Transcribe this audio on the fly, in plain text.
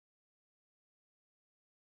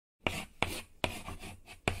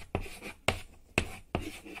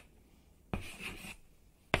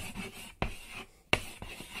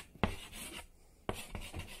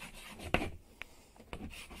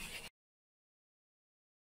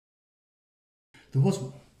There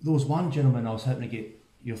was one gentleman I was hoping to get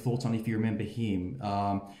your thoughts on, if you remember him.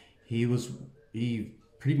 He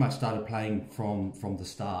pretty much started playing from the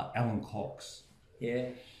start. Alan Cox.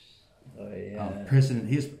 Yes. President.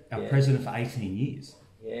 He was our president for 18 years.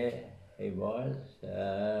 Yeah, he was.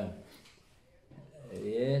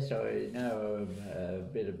 Yes, I know a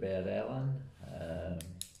bit about Alan.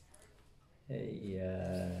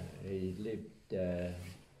 He lived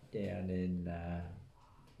down in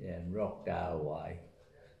Rockdale Way,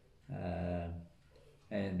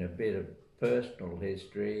 and a bit of personal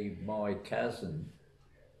history. My cousin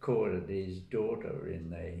courted his daughter in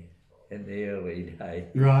the early days.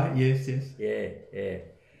 Right. Yes. Yeah.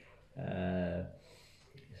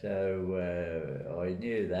 So I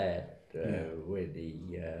knew that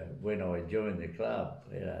when I joined the club,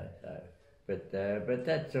 So. But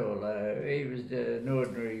that's all. He was an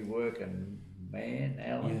ordinary working man,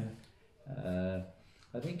 Alan. Yeah.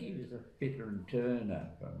 I think he was a fitter and turner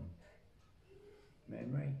from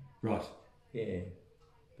memory. Right. Yeah.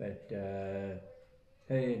 But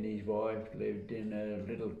he and his wife lived in a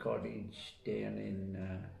little cottage down in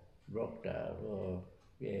Rockdale. Oh,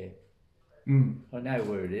 yeah. I know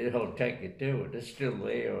where it is. I'll take you to it. It's still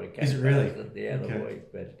there. I came is it really? Past it the other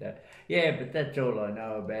week. But but that's all I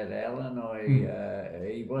know about Alan.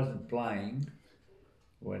 He wasn't playing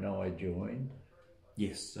when I joined.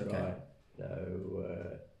 Yes. Okay. Right.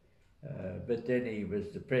 So, but then he was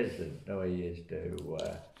the president. I used to.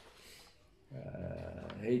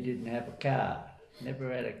 He didn't have a car.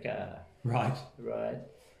 Never had a car. Right. Right.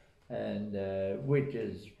 And which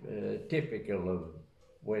is typical of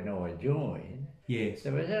when I joined. Yes.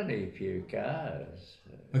 There was only a few cars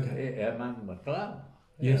among the club.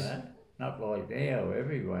 Yes. You know? Not like now,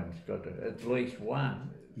 everyone's got at least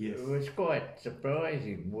one. Yes. It was quite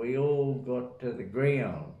surprising. We all got to the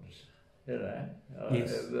grounds, under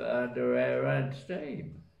our own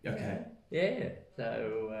steam. Okay. Yeah.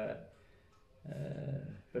 So,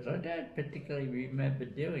 but I don't particularly remember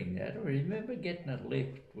doing that. I remember getting a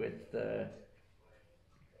lift with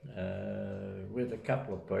a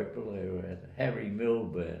couple of people who had Harry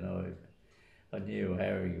Milburn. I knew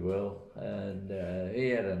Harry well, and he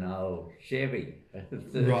had an old Chevy,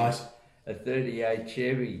 Right. A 38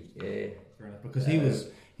 Chevy, yeah. Right. Because he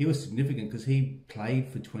was significant because he played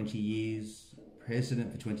for 20 years,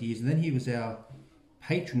 president for 20 years, and then he was our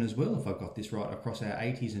patron as well, if I got this right, across our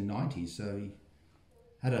 80s and 90s. So he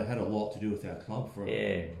had a lot to do with our club for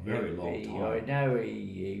a very long time. I know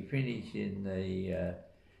he finished in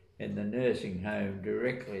the nursing home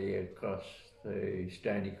directly across the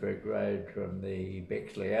Stony Creek Road from the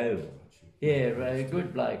Bexley Oval. Yeah, a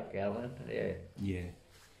good bloke, Alan. Yeah. Yeah.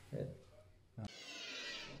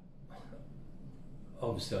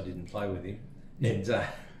 Obviously, I didn't play with him,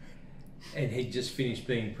 and he'd just finished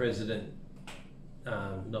being president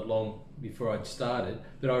not long before I'd started.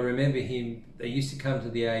 But I remember him. They used to come to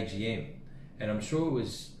the AGM, and I'm sure it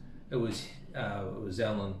was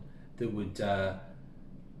Alan that would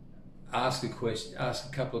ask a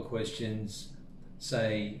couple of questions,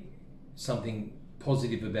 say something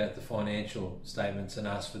positive about the financial statements, and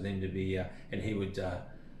ask for them to be, and he would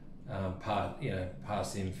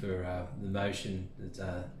pass them for the motion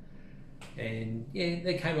that, and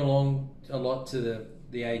they came along a lot to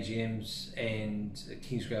the AGMs and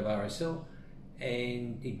Kingsgrove RSL,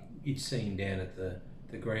 and you'd seen him down at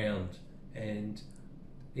the ground, and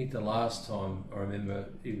I think the last time I remember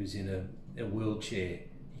he was in a wheelchair.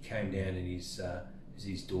 He came down, and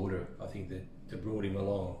his daughter, I think, that brought him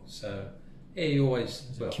along. So he always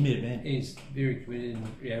a committed man. He's very committed,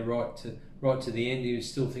 and right to the end, he was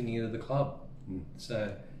still thinking of the club.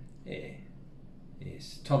 So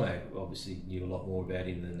yes, Tomo obviously knew a lot more about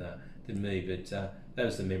him than me, but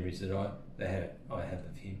those are the memories that I have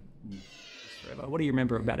of him. What do you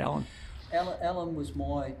remember about Alan? Alan was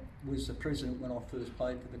the president when I first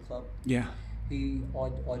played for the club. Yeah.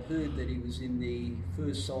 I'd heard that he was in the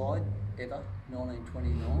first side ever,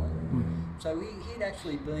 1929. So he'd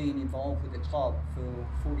actually been involved with the club for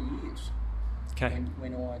 40 years. Okay.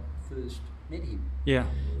 When I first met him. Yeah.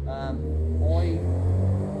 I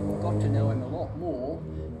got to know him a lot more.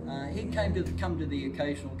 He came to come to the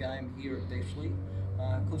occasional game here at Bexley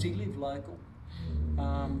because he lived local.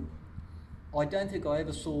 I don't think I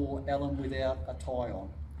ever saw Alan without a tie on.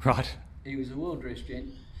 Right. He was a well-dressed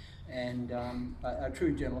gent and a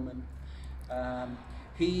true gentleman.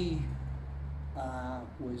 He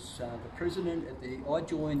was the president I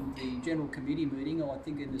joined the general committee meeting, I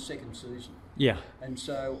think, in the second season. Yeah. And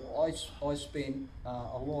so I spent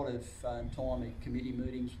a lot of time at committee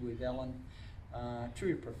meetings with Alan.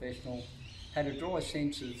 True professional, had a dry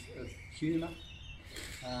sense of humour,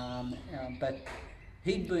 But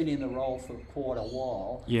he'd been in the role for quite a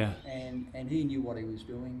while, Yeah. and he knew what he was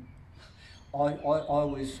doing. I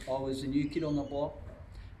was a new kid on the block,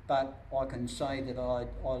 but I can say that I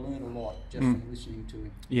learned a lot just from listening to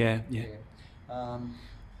him. Yeah.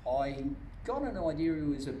 I got an idea he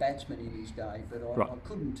was a batsman in his day, but I Right.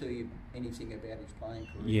 couldn't tell you anything about his playing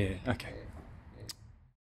career. Yeah. Okay. Yeah.